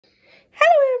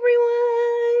Hello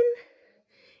everyone!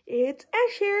 It's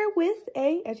Ash here with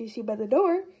a, as you see by the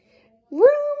door,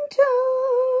 room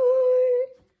tour!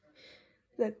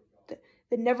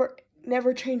 The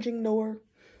never changing door,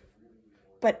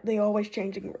 but the always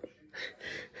changing room.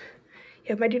 You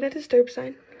have my do not disturb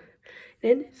sign.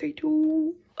 Then 3,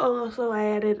 2, also I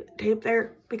added tape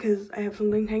there because I have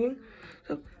something hanging.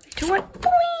 So 3, 2, 1,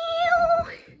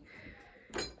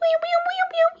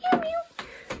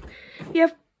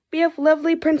 We have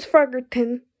lovely Prince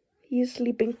Froggerton. He's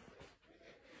sleeping.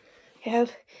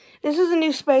 This is a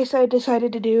new space I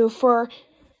decided to do for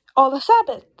all the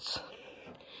Sabbaths.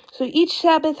 So each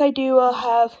Sabbath I do, I'll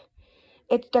have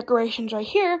its decorations right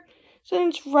here. So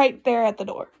it's right there at the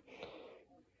door.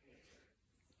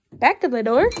 Back of the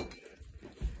door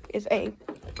is a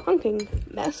honking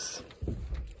mess.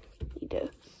 Need to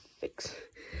fix.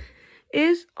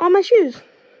 Is all my shoes.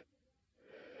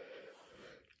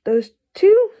 Those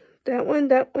two. That one.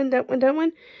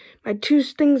 My 2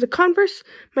 things of Converse,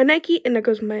 my Nike, and there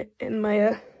goes my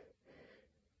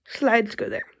slides go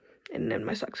there. And then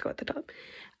my socks go at the top.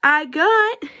 I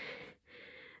got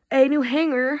a new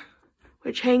hanger,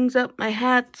 which hangs up my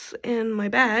hats and my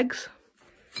bags.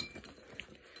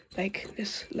 Like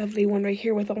this lovely one right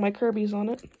here with all my Kirby's on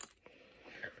it.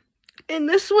 And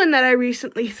this one that I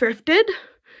recently thrifted,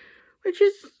 which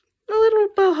is a little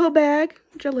boho bag,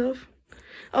 which I love.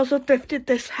 Also thrifted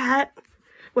this hat,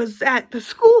 was at the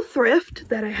school thrift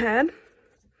that I had.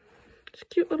 It's a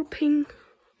cute little pink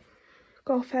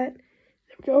golf hat.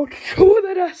 There we go, show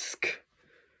the desk.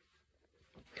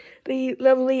 The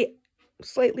lovely,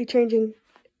 slightly changing,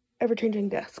 ever-changing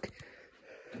desk.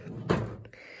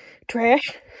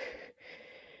 Trash.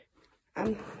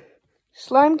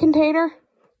 Slime container.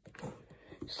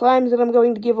 Slimes that I'm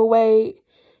going to give away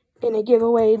in a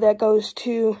giveaway that goes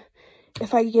to,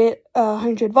 if I get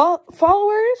 100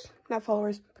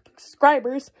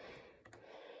 subscribers,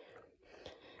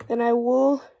 then I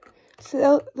will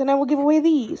give away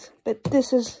these. But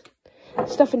this is,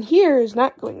 stuff in here is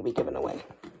not going to be given away.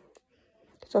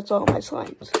 So that's all my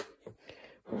slimes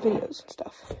for videos and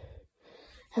stuff.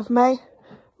 Have my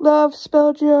love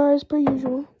spell jar as per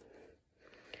usual.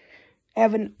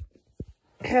 Have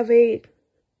a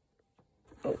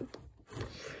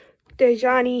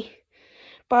Dejani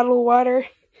bottle of water,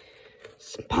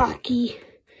 some Pocky,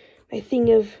 my thing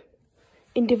of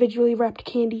individually wrapped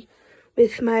candy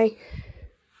with my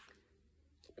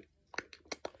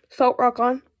salt rock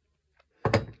on,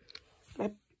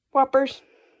 my Whoppers,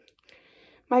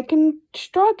 my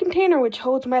straw container which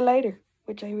holds my lighter,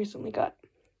 which I recently got,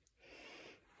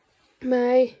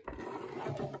 my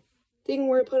thing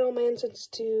where I put all my incense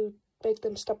to make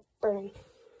them stop burning.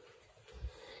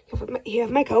 You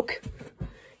have my Coke.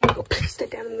 Go place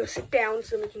that down. I'm going to sit down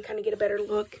so we can kind of get a better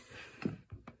look.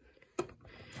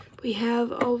 We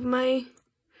have all of my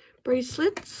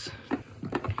bracelets,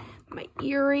 my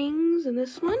earrings in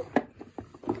this one,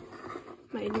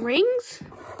 my rings,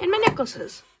 and my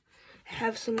necklaces. I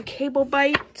have some cable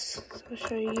bites, so I'll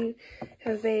show you. I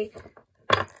have a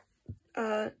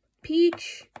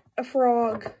peach, a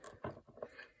frog,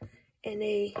 and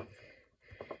a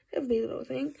lovely little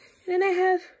thing. And then I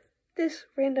have this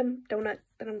random donut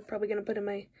that I'm probably going to put in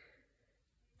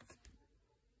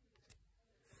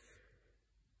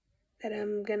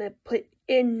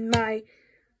my,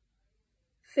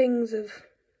 things of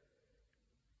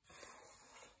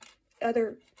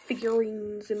other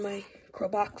figurines in my crow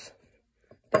box,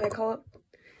 that I call it.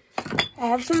 I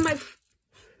have some of my,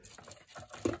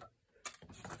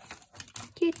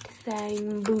 get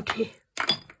thing booty.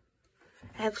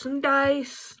 I have some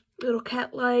dice, little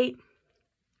cat light,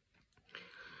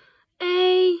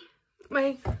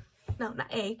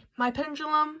 my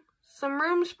pendulum, some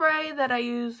room spray that I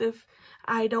use if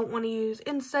I don't want to use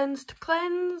incense to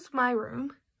cleanse my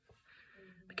room,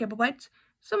 my cable bites,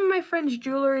 some of my friend's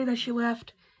jewelry that she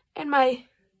left, and my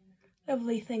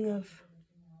lovely thing of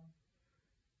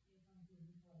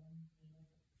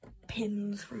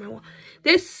pins for my wall.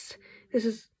 This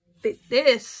is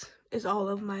all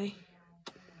of my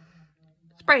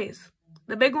sprays.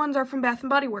 The big ones are from Bath &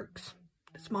 Body Works.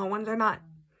 The small ones are not.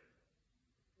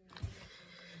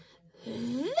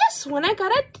 This one I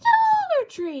got at Dollar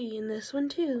Tree, and this one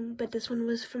too, but this one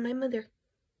was from my mother.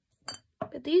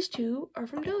 But these two are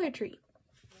from Dollar Tree.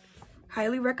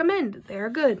 Highly recommend. They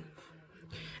are good.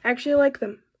 I actually like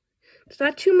them. It's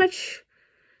not too much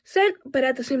scent, but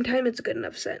at the same time it's good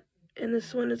enough scent. And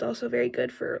this one is also very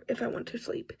good for if I want to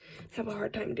sleep. I have a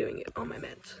hard time doing it on my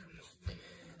meds.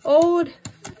 Old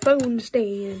phone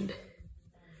stand.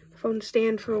 Phone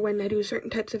stand for when I do certain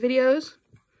types of videos.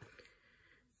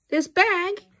 This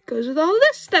bag goes with all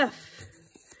this stuff.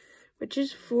 which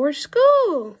is for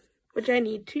school, which I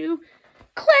need to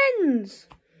cleanse.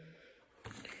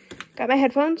 Got my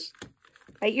headphones.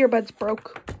 My earbuds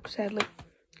broke, sadly.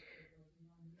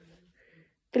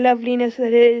 The loveliness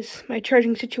that is my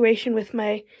charging situation with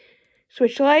my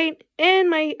Switch Lite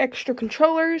and my extra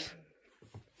controllers.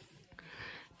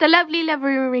 The lovely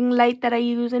ring light that I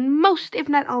use in most, if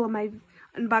not all, of my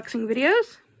unboxing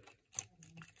videos.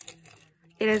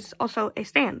 It is also a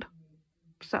stand,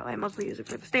 so I mostly use it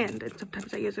for the stand, and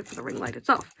sometimes I use it for the ring light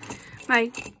itself.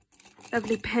 My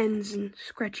lovely pens and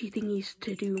scratchy thingies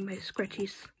to do my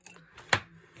scratchies.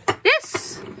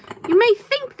 This, you may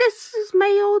think this is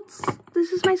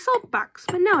my salt box,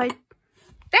 but no,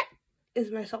 that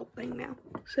is my salt thing now.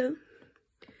 So,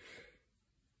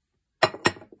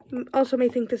 you also may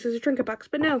think this is a trinket box,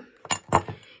 but no.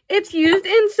 It's used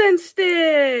incense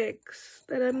sticks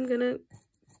that I'm gonna,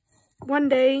 one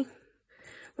day,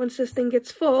 once this thing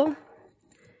gets full,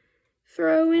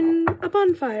 throw in a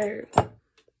bonfire.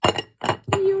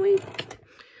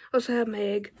 Also have my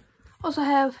egg. Also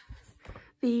have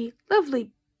the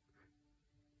lovely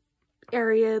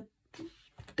area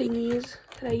thingies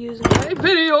that I use in my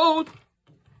videos.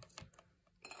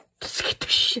 Just get the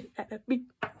shit out of me.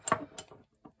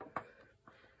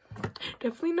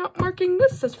 Definitely not marking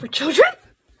this as for children.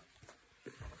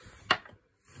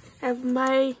 I have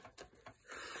my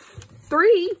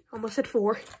almost said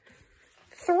 4,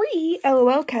 3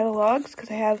 LOL catalogs, because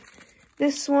I have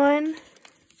this one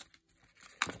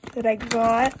that I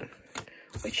got,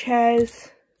 which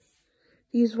has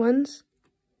these ones.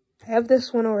 I have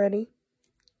this one already.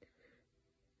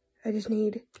 I just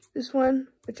need this one,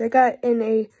 which I got in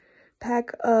a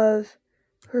pack of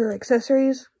her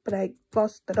accessories, but I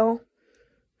lost it all.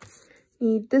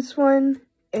 Need this one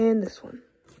and this one.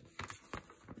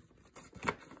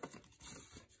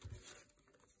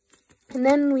 And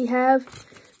then we have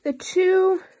the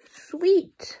 2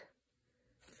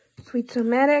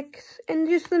 Sweet-O-Matics and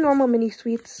just the normal mini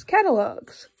sweets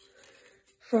catalogs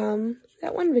from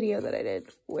that one video that I did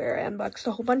where I unboxed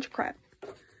a whole bunch of crap.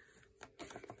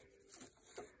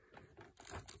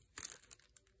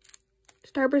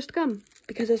 Starburst gum,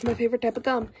 because it's my favorite type of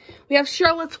gum. We have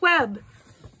Charlotte's Web,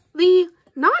 the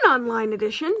non-online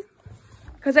edition,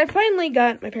 because I finally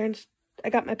got my parents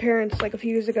like a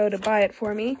few years ago to buy it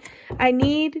for me. I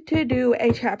need to do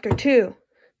a chapter 2.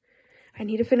 I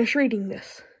need to finish reading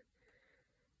this.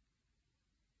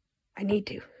 I need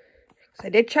to. Because I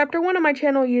did chapter 1 on my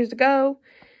channel years ago,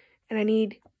 and I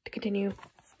need to continue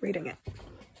reading it.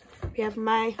 We have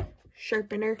my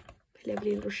sharpener, my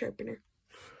lovely little sharpener.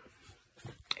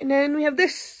 And then we have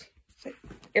this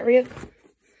area.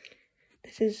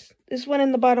 This one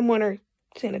and the bottom one are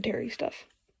sanitary stuff.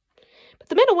 But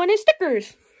the middle one is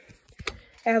stickers.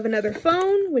 I have another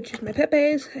phone, which is my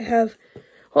Pepe's. I have a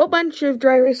whole bunch of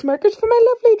dry erase markers for my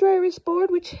lovely dry erase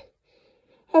board, which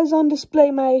has on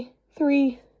display my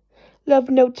 3 love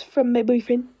notes from my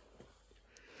boyfriend.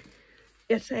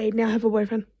 Yes, I now have a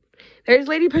boyfriend. There's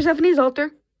Lady Persephone's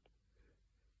altar.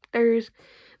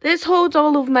 This holds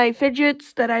all of my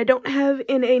fidgets that I don't have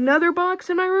in another box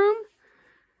in my room.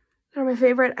 They're my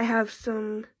favorite. I have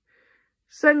some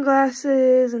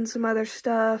sunglasses and some other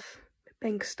stuff,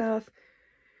 bank stuff,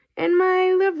 and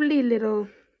my lovely little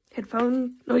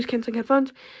noise-canceling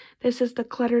headphones. This is the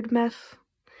cluttered mess.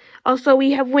 Also,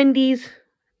 we have Wendy's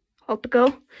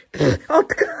Altigo.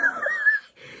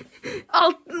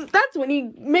 That's when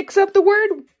you mix up the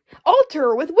word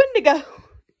altar with Wendigo.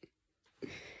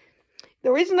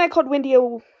 The reason I called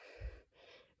Wendigo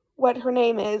what her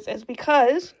name is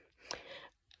because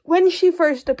when she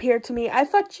first appeared to me, I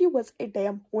thought she was a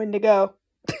damn Wendigo.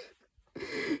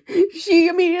 She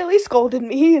immediately scolded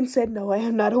me and said, no, I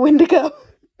am not a Wendigo.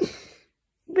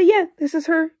 But yeah, this is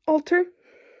her altar.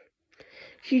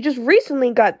 She just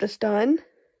recently got this done.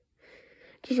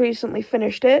 Just recently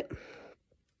finished it.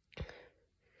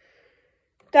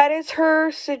 That is her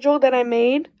sigil that I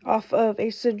made off of a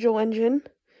sigil engine.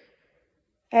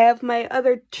 I have my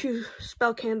other 2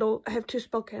 spell candles. I have 2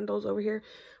 spell candles over here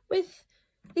with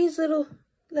these little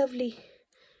lovely,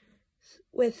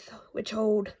 which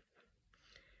hold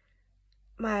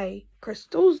my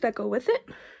crystals that go with it.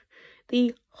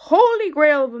 The holy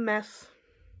grail of a mess.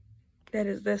 That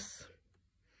is this.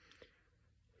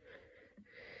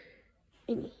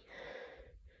 And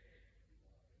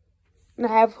I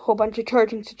have a whole bunch of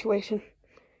charging situation.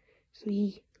 So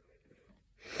yeah.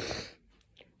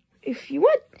 If you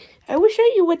want, I will show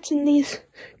you what's in these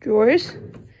drawers.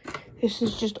 This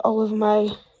is just all of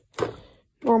my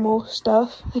normal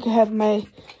stuff. Like I have my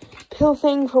pill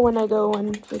thing for when I go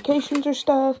on vacations or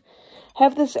stuff. I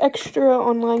have this extra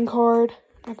online card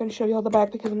I'm not going to show you all the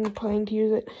back because I'm planning to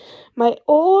use it. My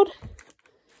old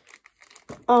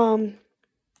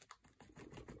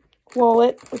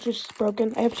wallet, which is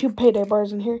broken. I have 2 payday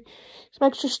bars in here. Some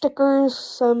extra stickers,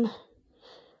 some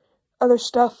other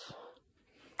stuff.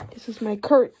 This is my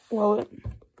Kurt wallet.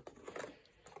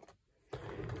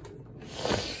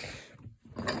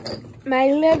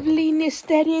 My loveliness,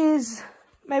 that is.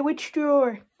 My witch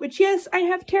drawer. Which, yes, I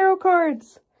have tarot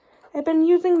cards. I've been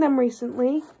using them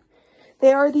recently.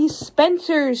 They are these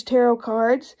Spencer's tarot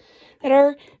cards that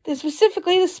are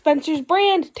specifically the Spencer's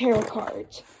brand tarot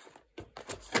cards.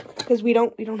 Because we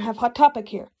don't have Hot Topic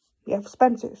here. We have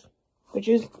Spencer's, which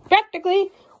is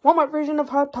practically Walmart version of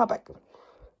Hot Topic.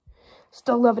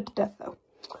 Still love it to death though.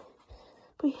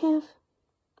 We have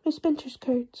my Spencer's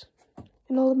cards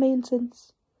and all the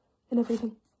Mansons and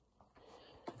everything.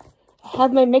 I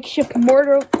have my makeshift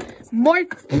mortar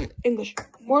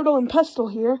and pestle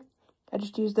here. I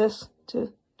just use this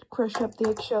to crush up the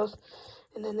eggshells,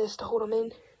 and then this to hold them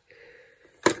in.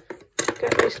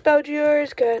 Got my spell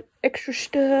jars, got extra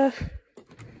stuff.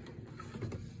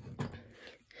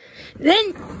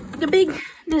 Then the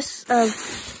bigness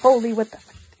of holy what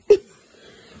the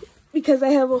because I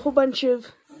have a whole bunch of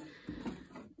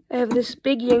I have this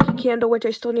big Yankee candle which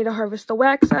I still need to harvest the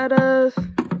wax out of.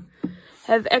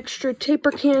 I have extra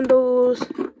taper candles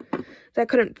that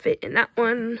couldn't fit in that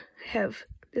one. I have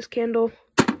this candle.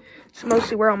 It's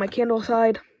mostly where all my candles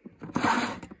hide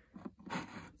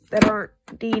that aren't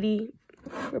deity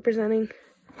representing.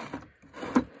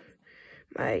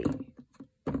 My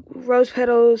rose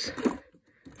petals,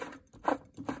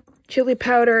 chili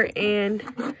powder, and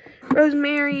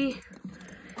rosemary,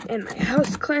 and my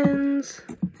house cleanse.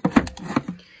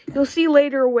 You'll see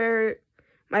later where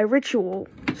my ritual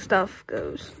stuff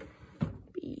goes.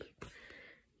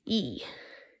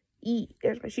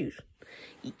 There's my shoes.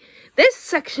 This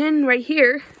section right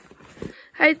here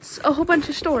hides a whole bunch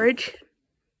of storage.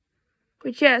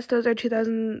 Which, yes, those are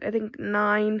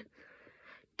 2009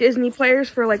 Disney players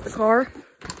for, like, the car.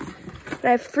 But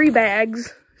I have 3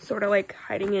 bags, sort of, like,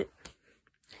 hiding it.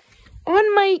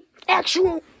 On my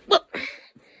actual,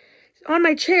 on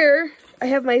my chair, I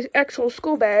have my actual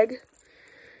school bag,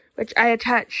 which I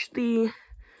attach the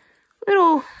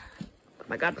little, oh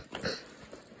my god,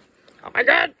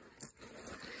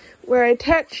 where I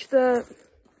attach the,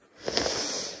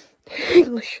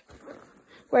 English,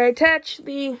 where I attach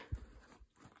the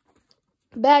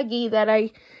baggie that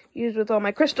I use with all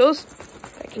my crystals.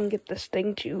 If I can get this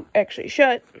thing to actually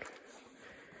shut.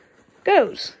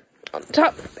 Goes on the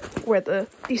top where the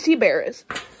DC bear is.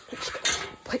 Let's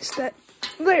place that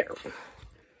there.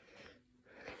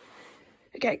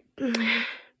 Okay.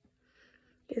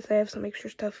 Guess I have some extra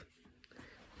stuff.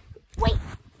 Wait.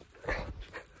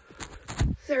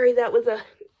 Sorry, that was a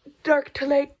dark to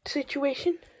light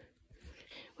situation.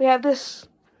 We have this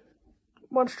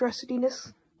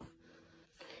monstrosityness.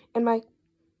 And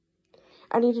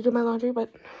I need to do my laundry,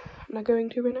 but I'm not going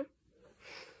to right now.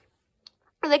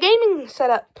 The gaming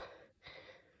setup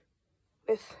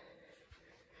with,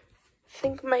 I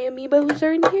think my amiibos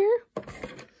are in here.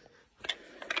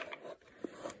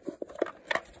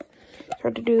 It's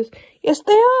hard to do this. Yes,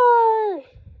 they are!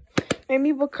 My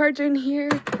amiibo cards are in here.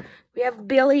 We have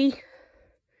Billy,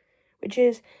 which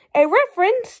is a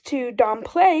reference to Dom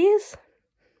Plays,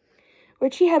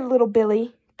 which he had a little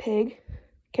Billy pig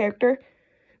character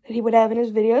that he would have in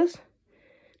his videos.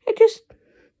 I just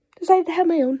decided to have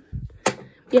my own.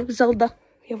 We have Zelda.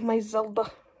 We have my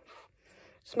Zelda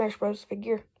Smash Bros.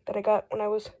 Figure that I got when I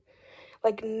was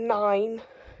like 9.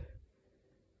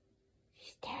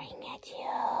 Staring at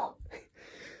you.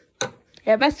 I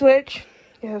have my Switch.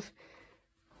 I have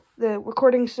the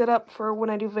recording set up for when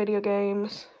I do video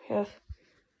games. I have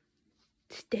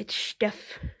Stitch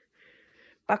stuff.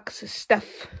 Box of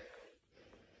stuff.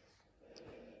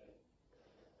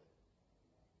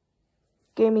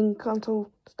 Gaming console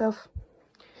stuff.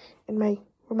 And my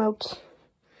remotes.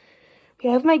 We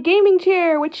have my gaming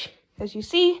chair, which, as you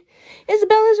see,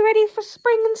 Isabella's ready for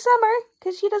spring and summer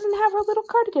because she doesn't have her little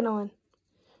cardigan on.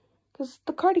 Because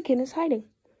the cardigan is hiding.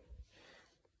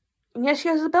 And yes, she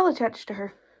has a bell attached to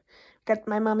her. Got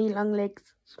my mommy long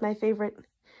legs. It's my favorite. And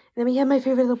then we have my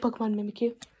favorite little Pokemon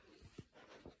Mimikyu.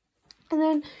 And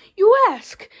then you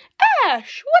ask,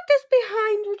 Ash, what is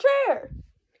behind your chair?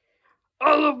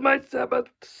 All of my Sabbath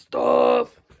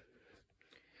stuff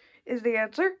is the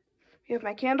answer. We have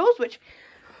my candles, which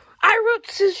I wrote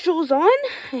sigils on.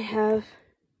 I have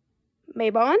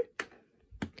Mabon,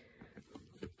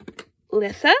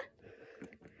 Litha,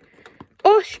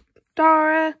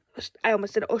 Ostara, I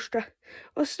almost said Ostra,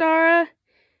 Ostara,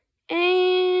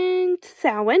 and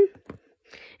Samhain.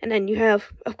 And then you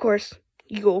have, of course,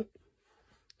 Yule.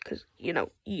 Because, you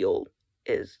know, Yule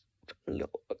is Yule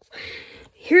books.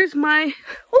 Here's my...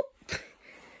 Oh!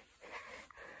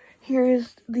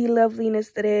 Here's the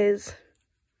loveliness that is...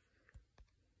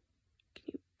 Can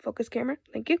you focus camera?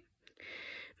 Thank you.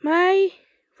 My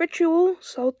ritual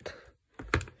salt.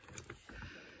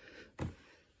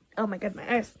 Oh my god,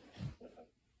 my eyes.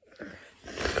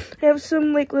 I have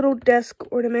some like little desk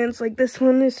ornaments. Like this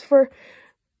one is for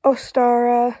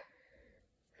Ostara,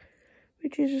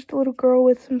 which is just a little girl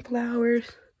with some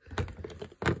flowers.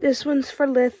 This one's for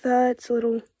Litha. It's a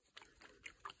little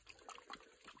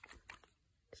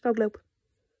snow globe.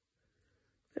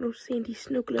 Little sandy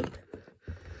snow globe.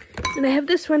 And I have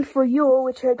this one for Yule,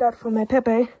 which I got from my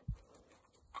Pepe. It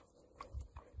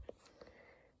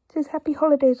says Happy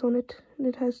Holidays on it, and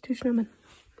it has 2 snowmen.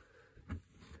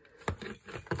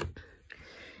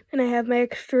 And I have my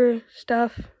extra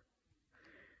stuff.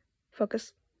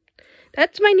 Focus.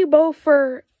 That's my new bowl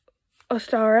for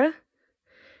Ostara.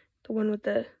 The one with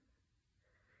the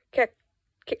I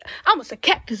almost said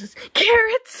cactuses.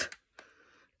 Carrots!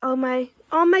 All my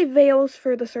veils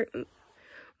for the certain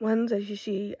ones. As you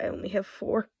see, I only have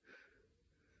 4.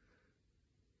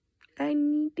 I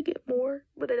need to get more,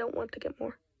 but I don't want to get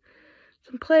more.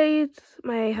 Some plates,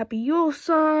 my Happy Yule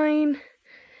sign.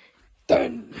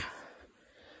 Done.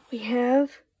 We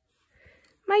have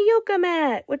my yoga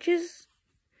mat, which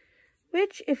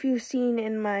if you've seen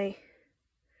in my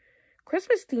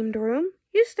Christmas themed room,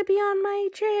 used to be on my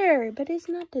chair, but is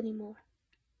not anymore.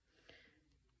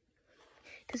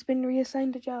 It has been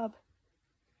reassigned a job.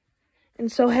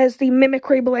 And so has the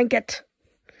mimicry blanket.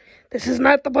 This is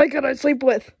not the blanket I sleep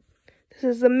with. This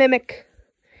is the mimic.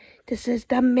 This is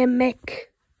the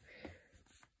mimic.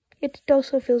 It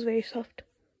also feels very soft.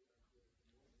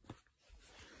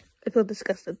 I feel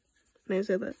disgusted when I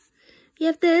say that. We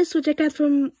have this, which I got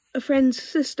from a friend's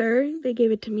sister. They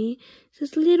gave it to me. It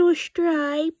says little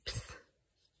stripes.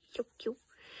 So cute.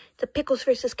 It's a Pickles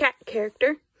versus Cat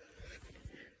character.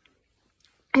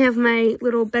 I have my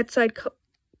little bedside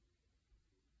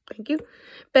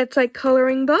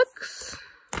coloring books.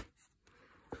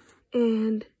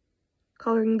 And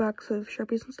coloring box of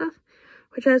Sharpies and stuff.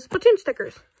 Which has Splatoon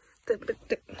stickers.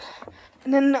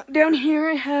 And then down here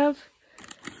I have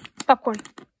popcorn.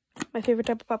 My favorite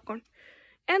type of popcorn.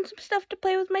 And some stuff to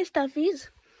play with my stuffies.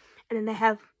 And then I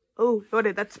have... Oh,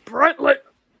 Lordy, that's bright light.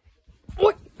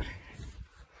 What?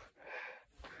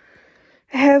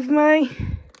 I have my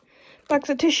box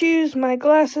of tissues, my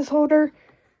glasses holder.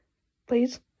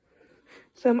 Please.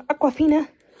 Some Aquafina.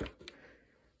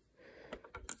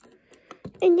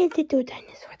 And a little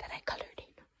dinosaur that I colored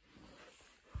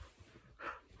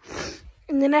in.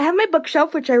 And then I have my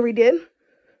bookshelf, which I redid.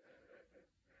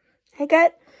 I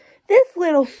got this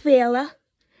little fella,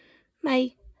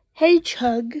 my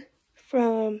hedgehog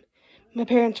from my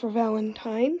parents for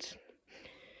Valentine's.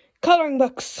 Coloring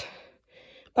books,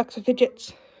 box of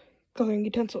fidgets, coloring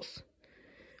utensils.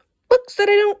 Books that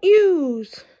I don't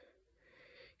use.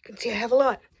 You can see I have a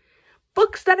lot.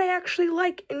 Books that I actually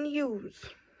like and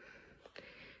use.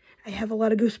 I have a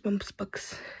lot of Goosebumps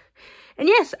books. And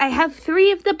yes, I have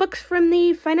 3 of the books from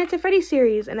the Five Nights at Freddy's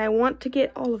series, and I want to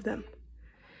get all of them.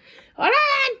 Hold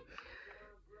on!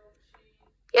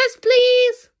 Yes,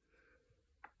 please!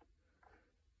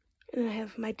 And I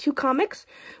have my 2 comics,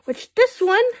 which this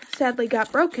one sadly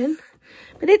got broken,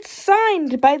 but it's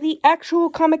signed by the actual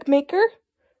comic maker.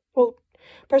 Well,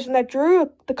 person that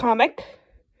drew the comic.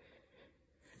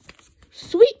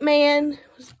 Sweet man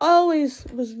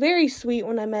was very sweet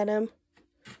when I met him.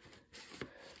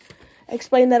 I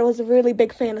explained that I was a really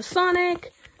big fan of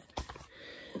Sonic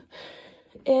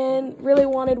and really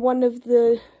wanted one of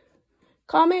the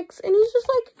comics, and he's just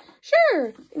like,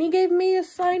 sure, and he gave me a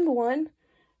signed one,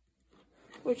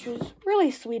 which was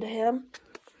really sweet of him.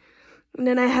 And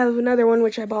then I have another one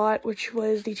which I bought, which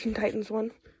was the Teen Titans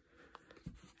one.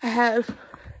 I have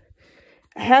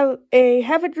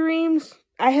a dream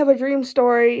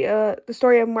story, the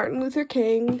story of Martin Luther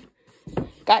King.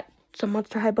 Got some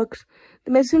Monster High books.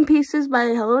 The Missing Pieces by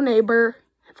Hello Neighbor.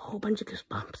 I have a whole bunch of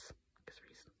Goosebumps.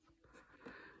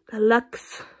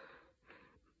 Deluxe.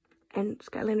 And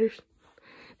Skylanders.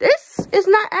 This is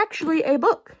not actually a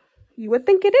book. You would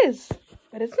think it is,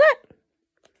 but it's not.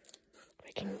 If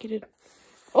I can get it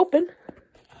open.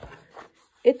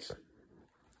 It's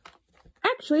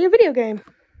actually a video game.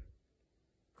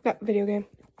 Not video game.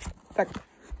 In fact,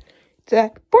 it's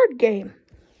a board game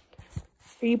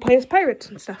where you play as pirates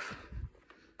and stuff.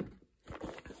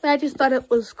 But I just thought it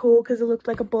was cool because it looked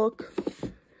like a book.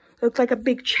 It looked like a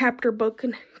big chapter book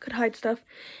and could hide stuff.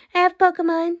 I have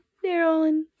Pokemon. They're all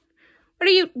in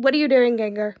What are you doing,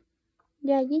 Gengar?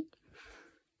 Yagi.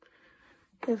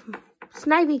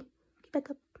 Snivy. Get back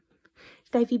up.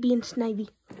 Snivy being Snivy.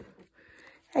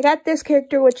 I got this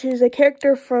character, which is a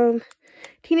character from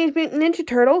Teenage Mutant Ninja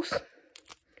Turtles.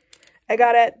 I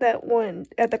got it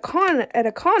at a con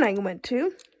I went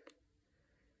to.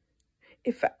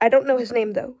 I don't know his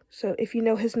name though, so if you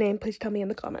know his name, please tell me in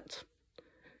the comments.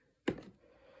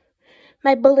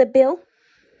 My Bullet Bill.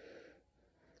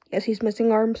 Yes, he's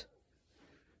missing arms.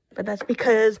 But that's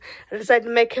because I decided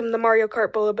to make him the Mario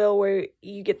Kart Bullet Bill where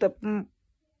you get the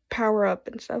power up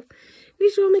and stuff.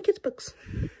 These are all my kids' books.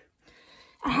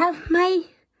 I have my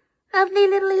lovely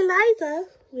little Eliza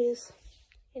who is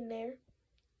in there.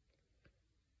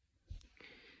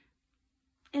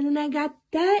 And then I got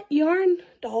that yarn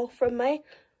doll from my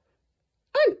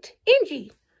aunt,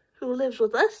 Angie, who lives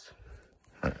with us.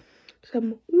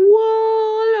 Some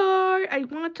wall art. I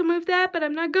want to move that, but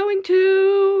I'm not going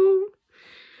to.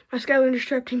 My Skylander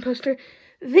Strap Team poster.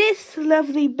 This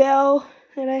lovely bell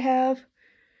that I have.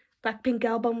 Blackpink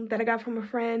album that I got from a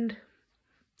friend.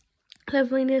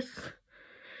 Loveliness.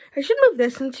 I should move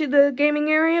this into the gaming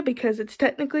area because it's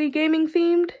technically gaming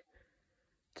themed.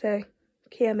 It's a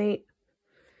Cam 8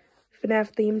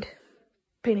 FNAF themed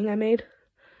painting I made.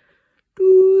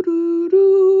 Doo, doo,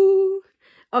 doo.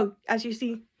 Oh, as you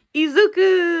see,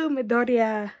 Izuku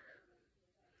Midoriya.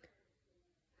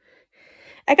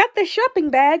 I got this shopping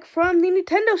bag from the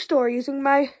Nintendo store using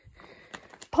my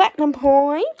platinum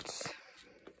points.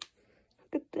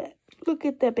 Look at that. Look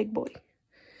at that big boy.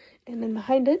 And then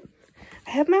behind it, I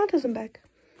have my autism bag.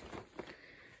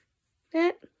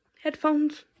 That,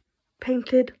 headphones,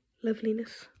 painted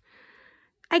loveliness.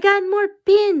 I got more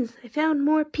pins. I found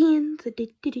more pins.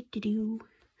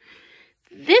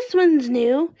 This one's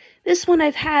new. This one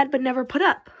I've had but never put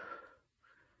up.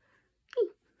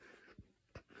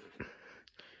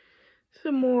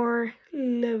 Some more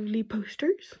lovely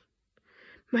posters.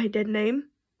 My dead name.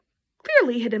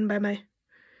 Clearly hidden by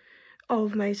all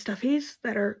of my stuffies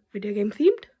that are video game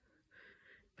themed.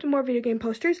 Some more video game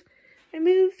posters. I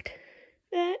moved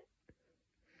that.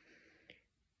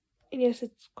 And yes,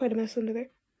 it's quite a mess under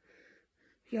there.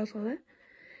 Y'all saw that.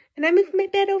 And I moved my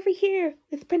bed over here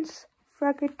with Prince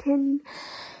Froggerton.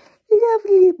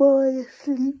 Lovely boy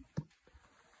asleep.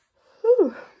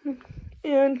 Ooh.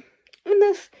 And in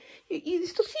this, you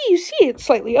see it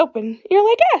slightly open. You're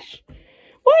like, Ash,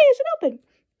 why is it open?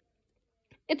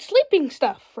 It's sleeping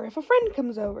stuff for if a friend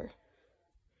comes over.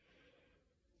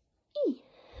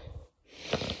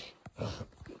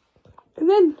 And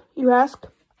then you ask,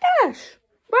 Ash,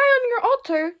 why on your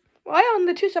altar, why on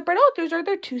the two separate altars are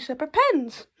there two separate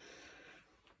pens?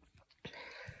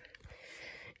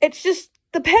 It's just,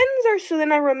 the pens are so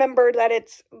then I remember that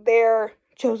it's their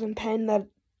chosen pen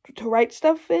to write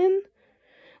stuff in.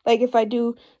 Like if I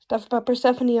do stuff about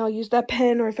Persephone, I'll use that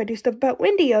pen, or if I do stuff about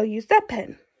Wendy, I'll use that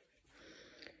pen.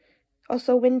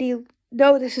 Also, Wendy,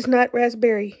 no, this is not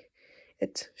raspberry.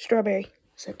 It's strawberry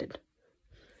scented.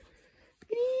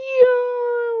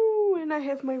 Yo! And I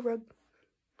have my rug.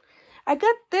 I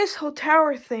got this whole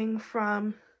tower thing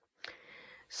from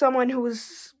someone who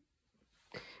was,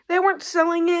 they weren't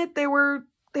selling it. They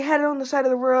had it on the side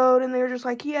of the road, and they were just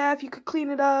like, yeah, if you could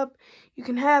clean it up, you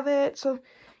can have it. So,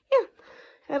 yeah,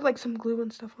 I had like some glue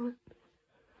and stuff on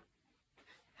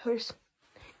it.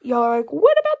 Y'all are like,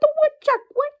 what about the woodchuck?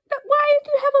 Why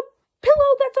do you have a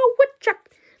pillow that's a woodchuck?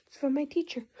 It's from my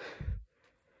teacher.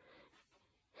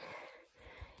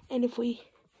 And if we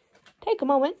take a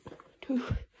moment to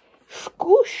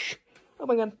scoosh, oh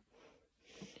my god,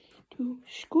 to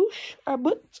scoosh our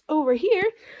butts over here,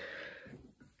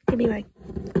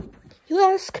 you'll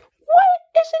ask,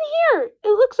 what is in here? It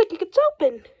looks like it's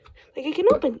open. Like it can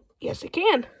open. Yes, it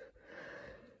can.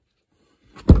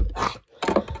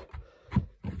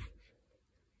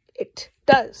 It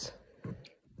does.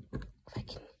 If I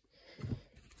can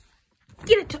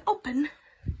get it to open.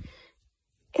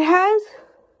 It has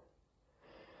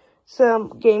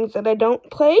some games that I don't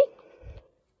play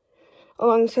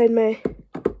alongside my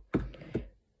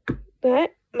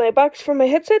box for my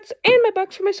headsets and my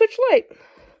box for my Switch Lite.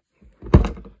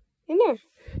 In there.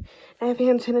 I have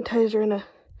hand sanitizer and a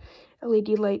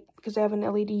LED light because I have an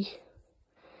LED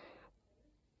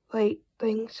light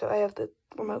thing, so I have the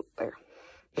remote there.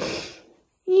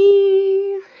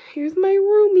 Yeah, here's my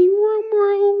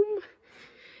room.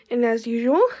 And as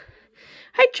usual,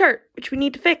 height chart, which we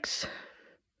need to fix.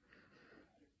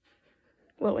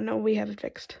 Well, no, we have it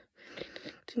fixed.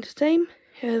 It's the same.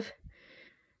 Have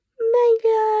my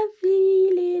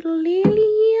lovely little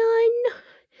Lillian.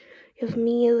 Have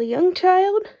me as a young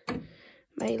child.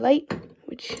 My light,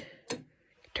 which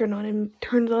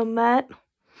turns on that,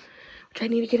 which I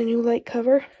need to get a new light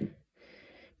cover.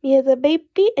 Me as a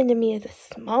baby, and then me as a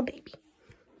small baby.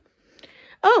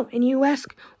 Oh, and you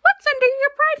ask, what's under your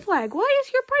pride flag? Why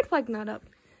is your pride flag not up?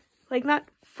 Like, not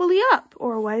fully up,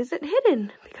 or why is it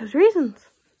hidden? Because reasons.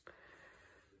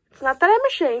 It's not that I'm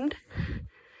ashamed.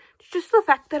 It's just the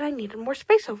fact that I needed more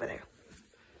space over there.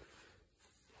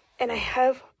 And I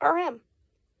have RM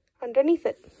underneath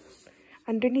it.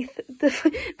 Underneath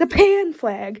the pan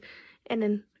flag. And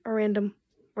then a random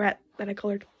rat that I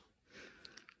colored.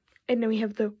 And then we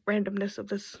have the randomness of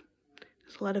this.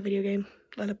 There's a lot of video games,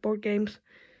 a lot of board games.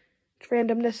 It's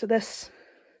randomness of this.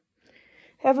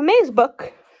 I have a maze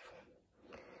book.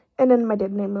 And then my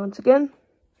dead name once again.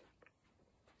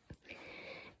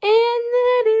 And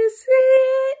that is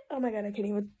it. Oh my god, I can't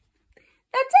even.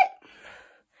 That's it.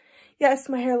 Yes,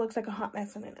 my hair looks like a hot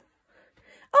mess in it.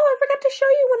 Oh, I forgot to show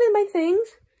you one of my things.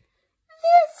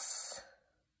 This.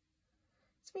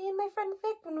 It's me and my friend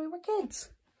Vic when we were kids.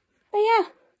 But yeah.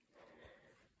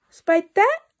 Despite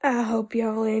that, I hope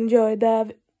y'all enjoyed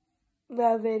the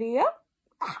video.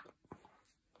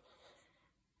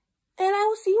 And I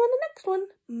will see you in the next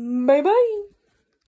one. Bye-bye.